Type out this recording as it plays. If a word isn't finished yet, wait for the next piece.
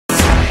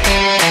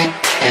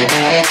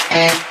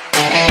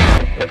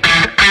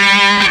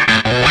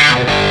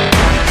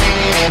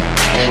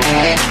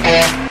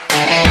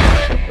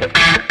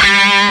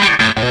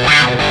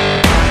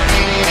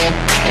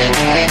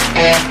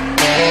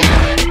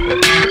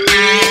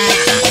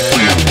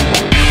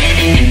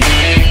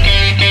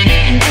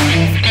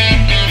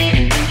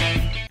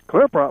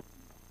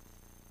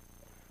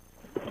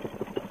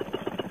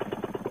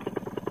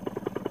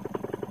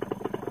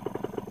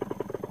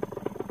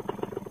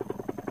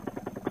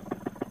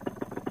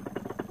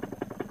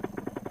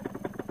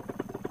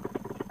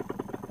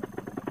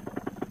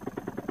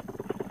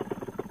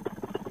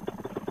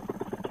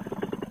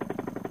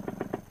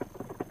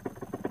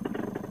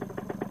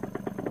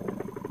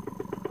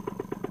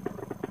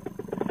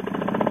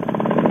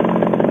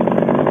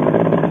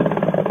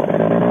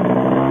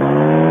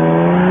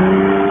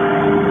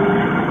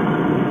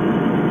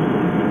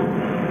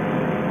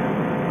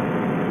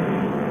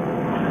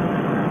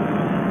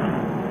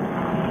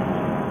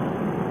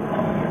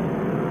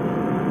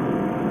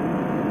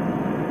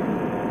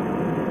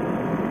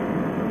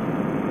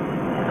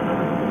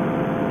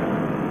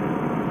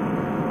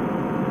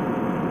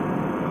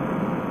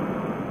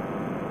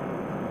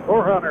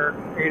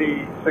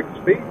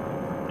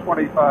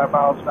25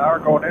 miles an hour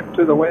going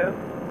into the wind.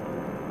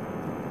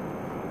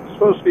 It's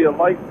supposed to be a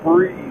light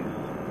breeze.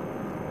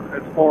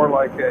 It's more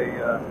like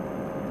a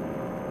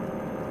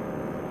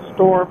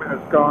storm has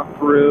gone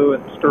through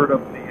and stirred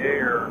up the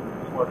air,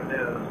 is what it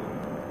is.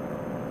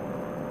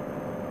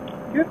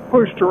 Getting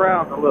pushed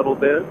around a little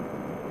bit.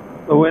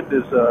 The wind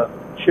is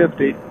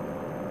shifting.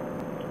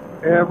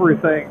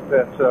 Everything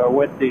that's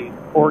windy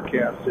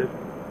forecasted,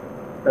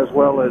 as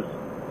well as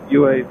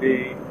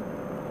UAV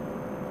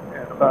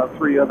and about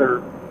 3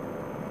 other,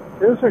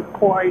 isn't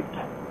quite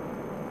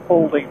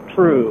holding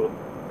true.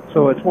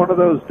 So it's one of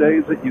those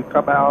days that you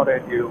come out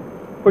and you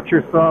put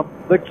your thumb,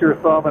 lick your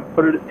thumb and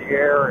put it in the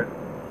air and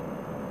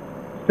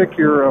stick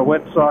your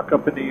windsock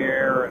up in the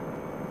air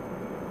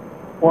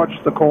and watch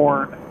the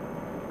corn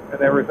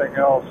and everything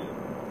else,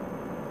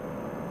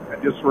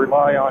 and just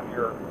rely on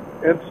your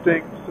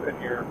instincts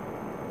and your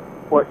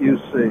what you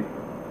see.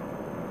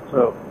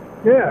 So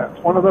yeah,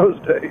 it's one of those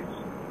days.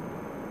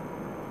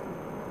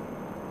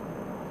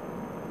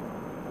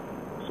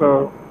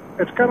 So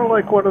it's kind of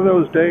like one of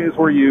those days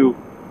where you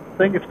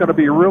think it's going to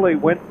be really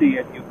windy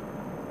and you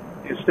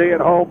stay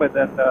at home, and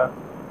then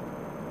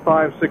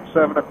 5, 6,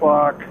 7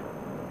 o'clock,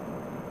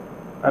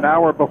 an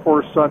hour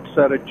before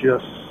sunset, it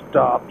just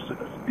stops and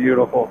it's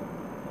beautiful.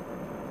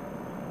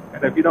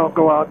 And if you don't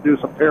go out and do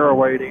some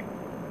para-wading,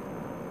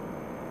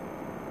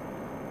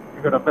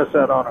 you're going to miss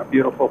out on a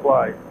beautiful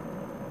flight.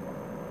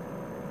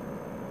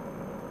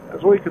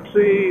 As we can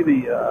see,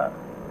 the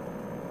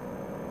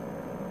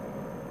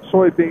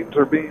soybeans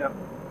are being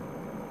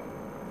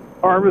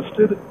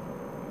harvested.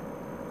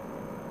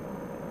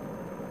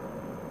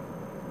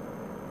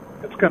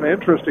 It's kind of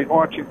interesting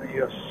watching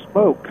the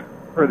smoke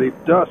or the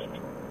dust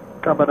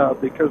coming up,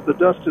 because the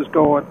dust is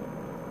going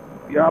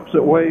the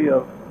opposite way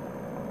of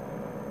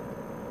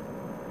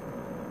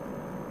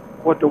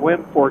what the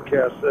wind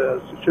forecast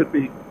says. It should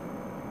be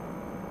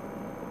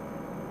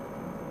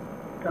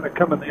kind of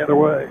coming the other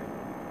way.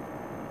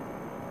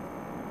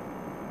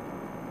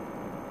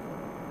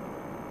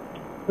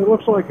 It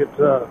looks like it's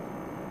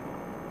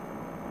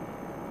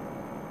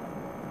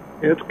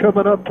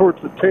coming up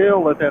towards the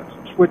tail and then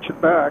switching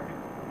back.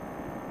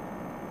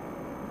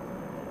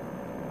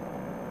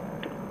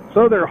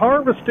 So they're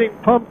harvesting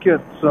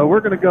pumpkins. So we're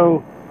going to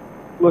go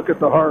look at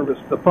the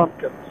harvest. The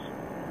pumpkins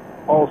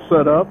all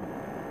set up,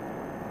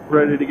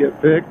 ready to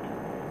get picked.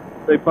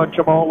 They bunch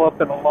them all up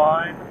in a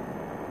line.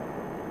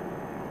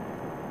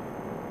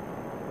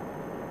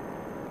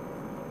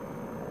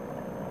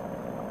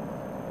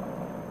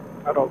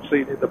 I don't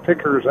see any of the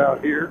pickers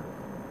out here.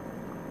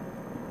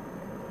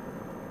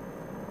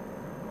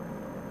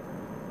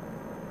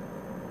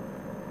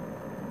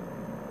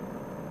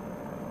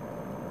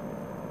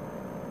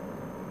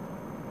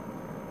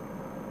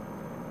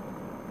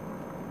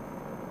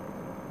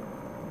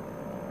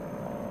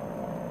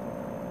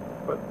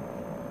 But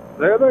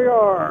there they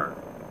are,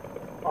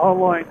 all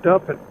lined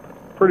up in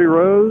pretty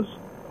rows.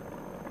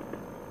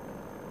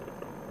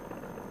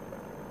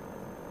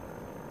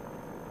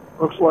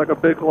 Looks like a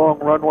big long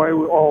runway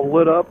all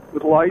lit up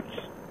with lights.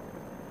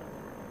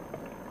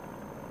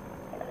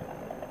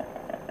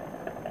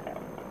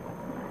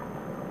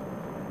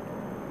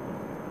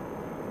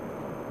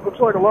 Looks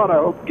like a lot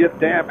of them get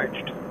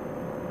damaged.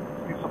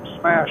 See some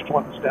smashed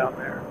ones down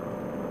there.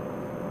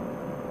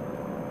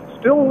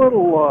 Still a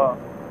little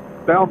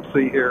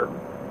bouncy here.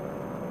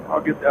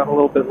 I'll get down a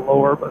little bit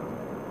lower, but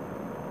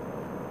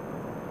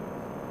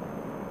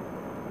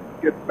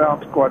get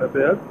bounced quite a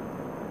bit.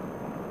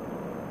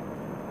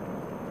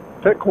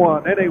 Pick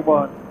one, any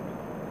one.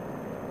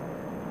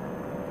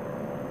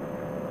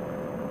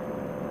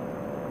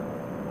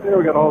 There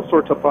we got all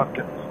sorts of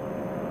pumpkins.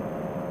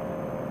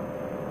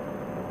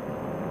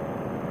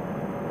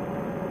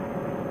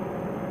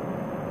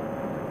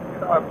 You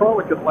know, I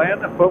probably could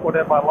land and put one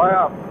in my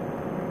lap.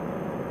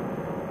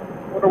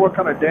 Wonder what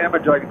kind of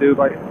damage I could do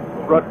by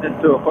running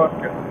into a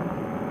pumpkin.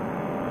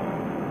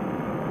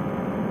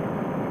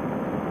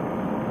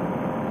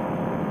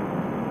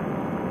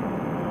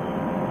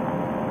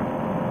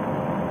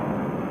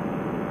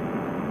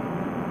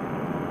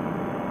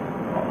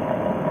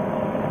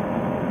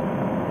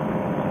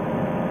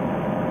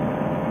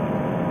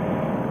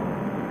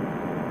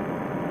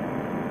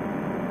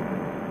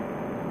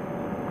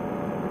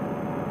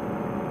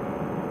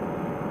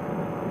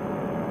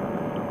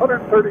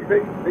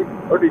 feet,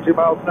 32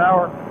 miles an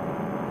hour.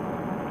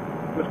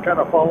 Just kind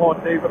of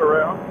following David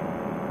around.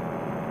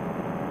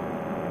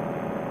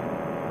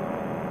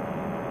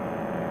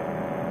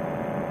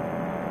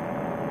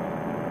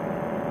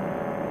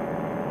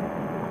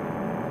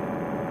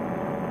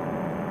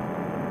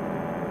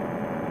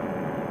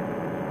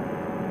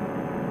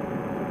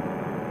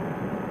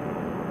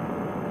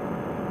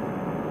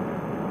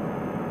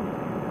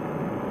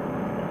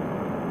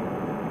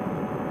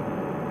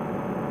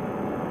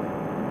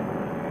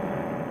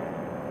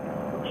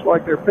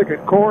 Like they're picking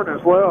corn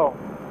as well.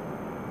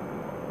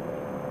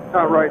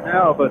 Not right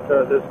now, but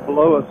this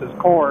below us is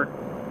corn,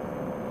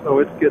 so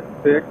it's getting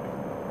picked.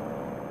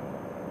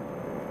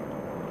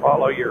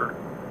 Follow your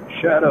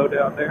shadow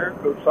down there,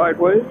 go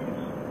sideways.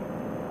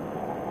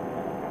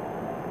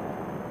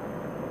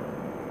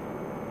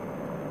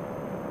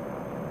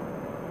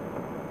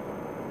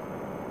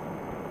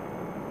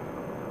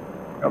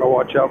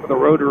 watch out for the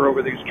rotor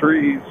over these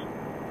trees.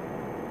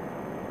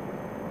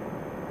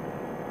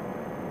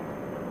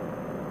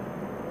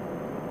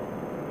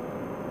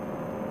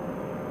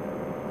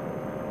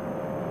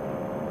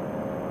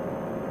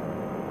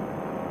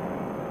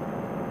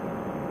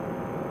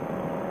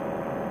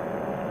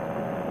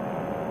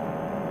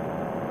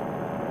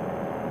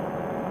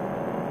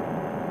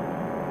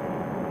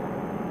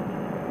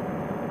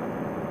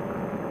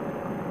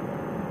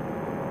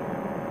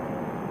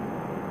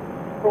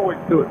 Going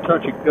to do a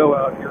touch and go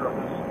out here on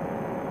this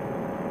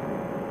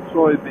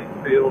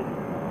soybean field.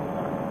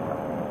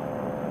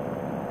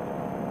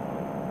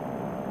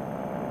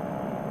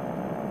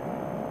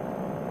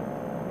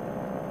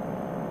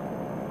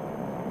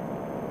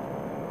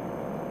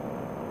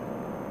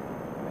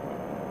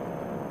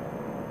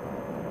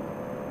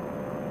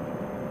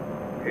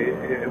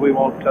 We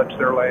won't touch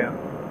their land.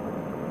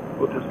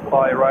 We'll just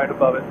fly right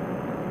above it.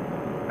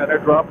 And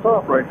it drops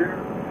off right there.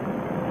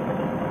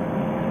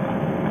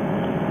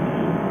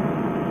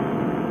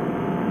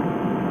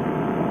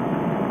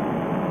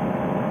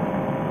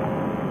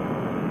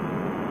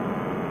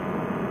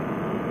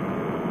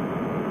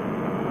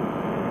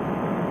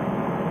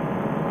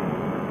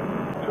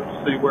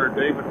 Just see where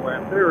David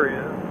went. There he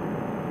is.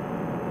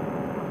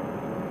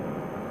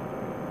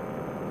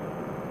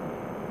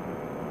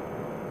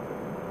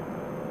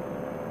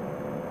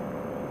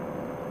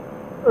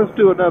 Let's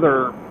do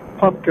another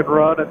pumpkin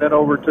run and then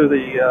over to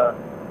the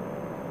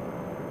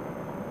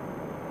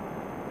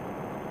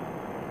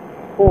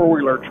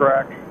four-wheeler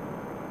track.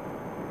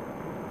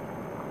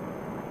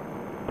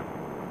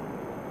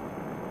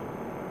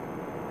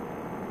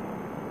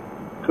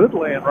 Could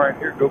land right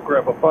here, go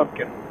grab a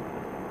pumpkin.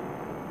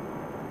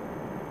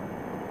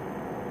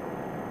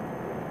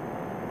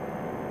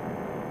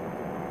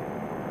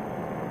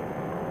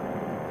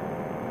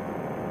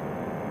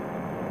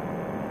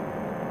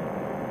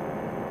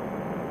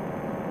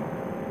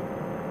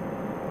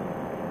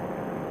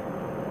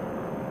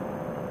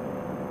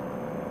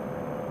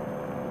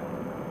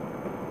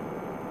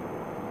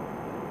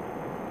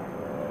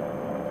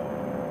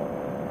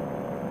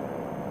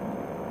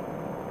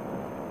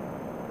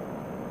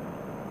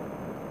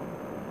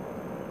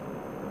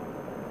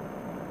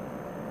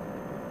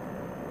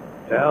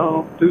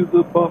 Down to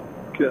the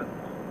pumpkins.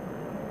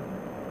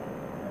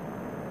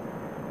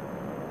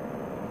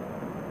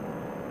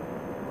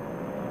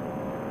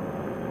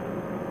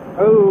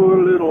 Oh,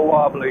 a little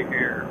wobbly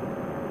here.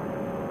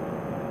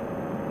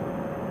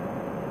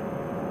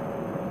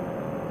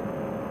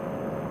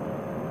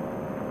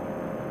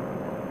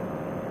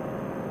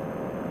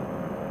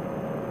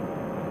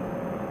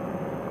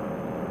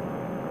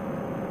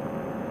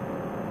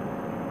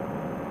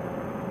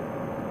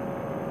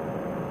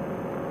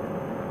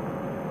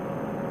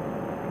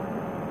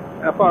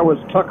 If I was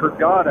Tucker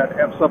God, I'd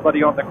have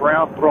somebody on the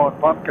ground throwing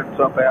pumpkins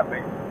up at me,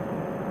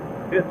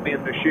 hitting me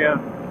in the shin.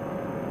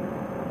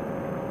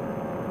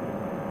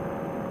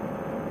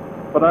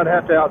 But I'd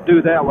have to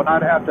outdo that one.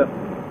 I'd have to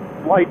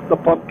light the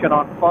pumpkin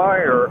on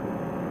fire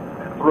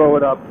and throw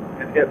it up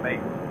and hit me.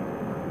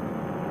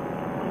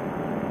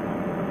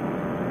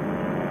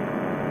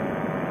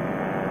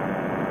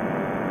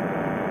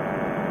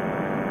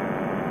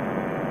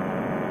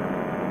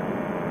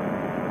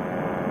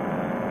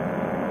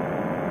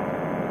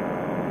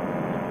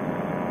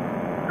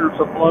 There's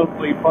some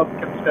lonely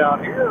pumpkins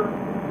down here.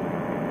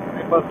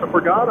 They must have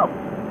forgot them.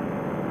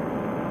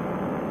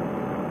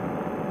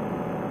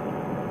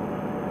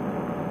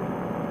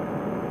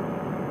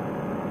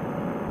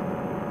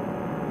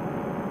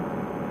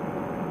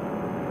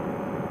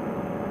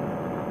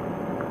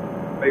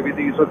 Maybe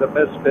these are the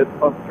misfit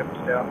pumpkins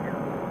down here.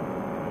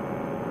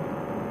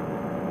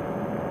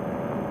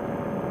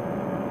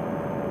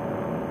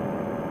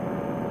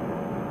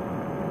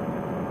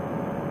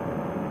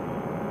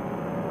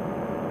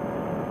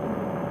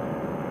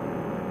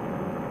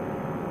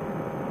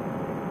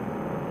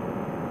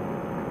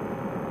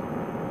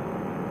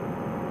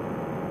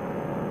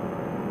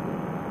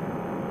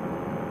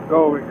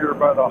 Go over here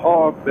by the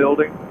hog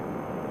building.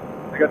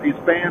 They got these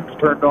fans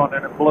turned on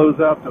and it blows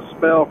out the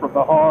smell from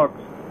the hogs.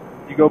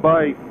 You go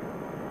by,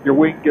 your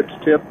wing gets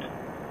tipped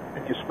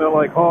and you smell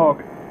like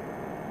hog.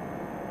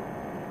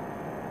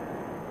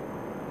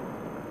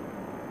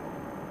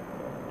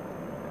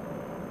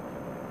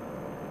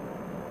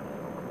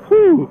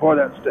 Whew, boy,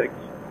 that stinks.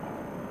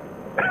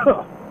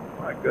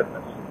 My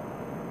goodness.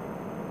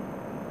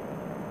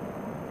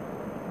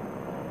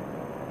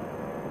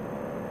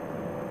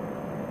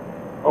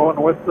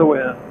 Going with the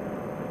wind.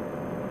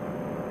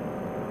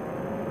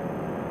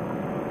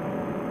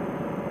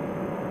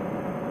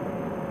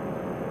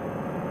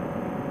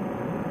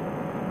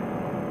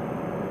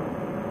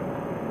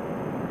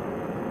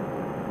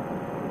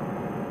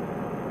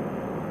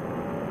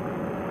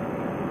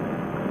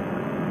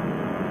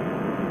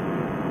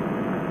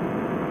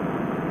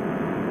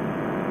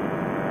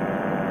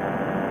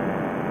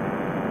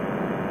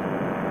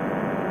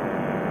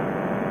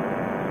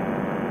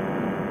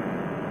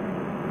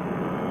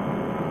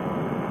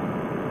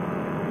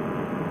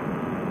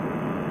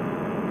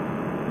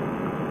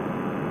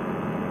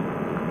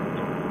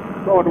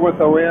 going with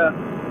the wind,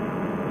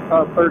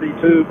 about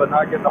 32, but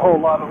not getting a whole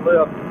lot of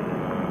lift.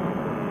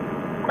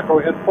 I go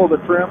ahead and pull the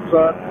trims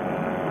up,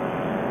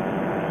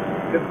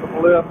 get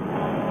some lift.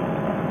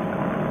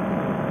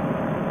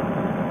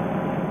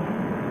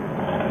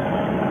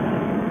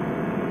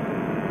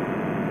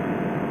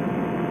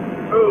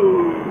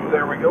 Oh,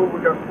 there we go,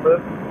 we got some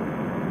lift.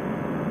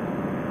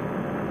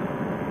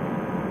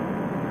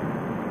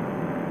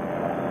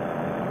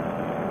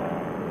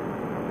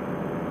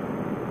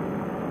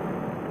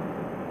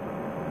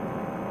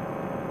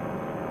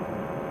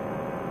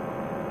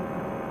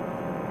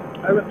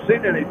 I haven't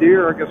seen any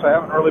deer. I guess I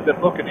haven't really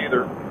been looking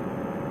either.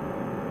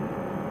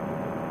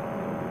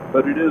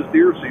 But it is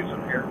deer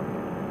season here.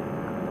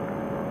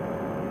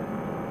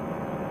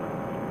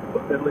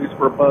 At least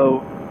for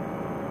bow.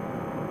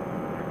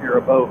 If you're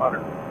a bow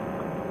hunter.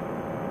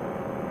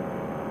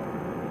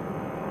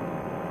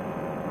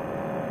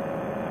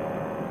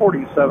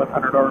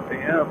 $4,700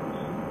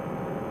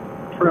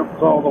 RPMs.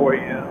 Trims all the way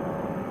in.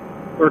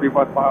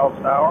 31 miles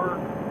an hour.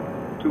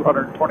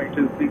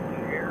 222 feet in the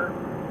air.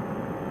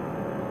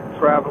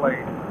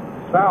 Traveling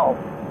south.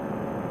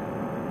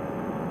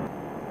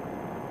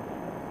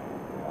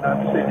 Not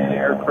seeing any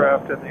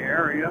aircraft in the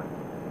area.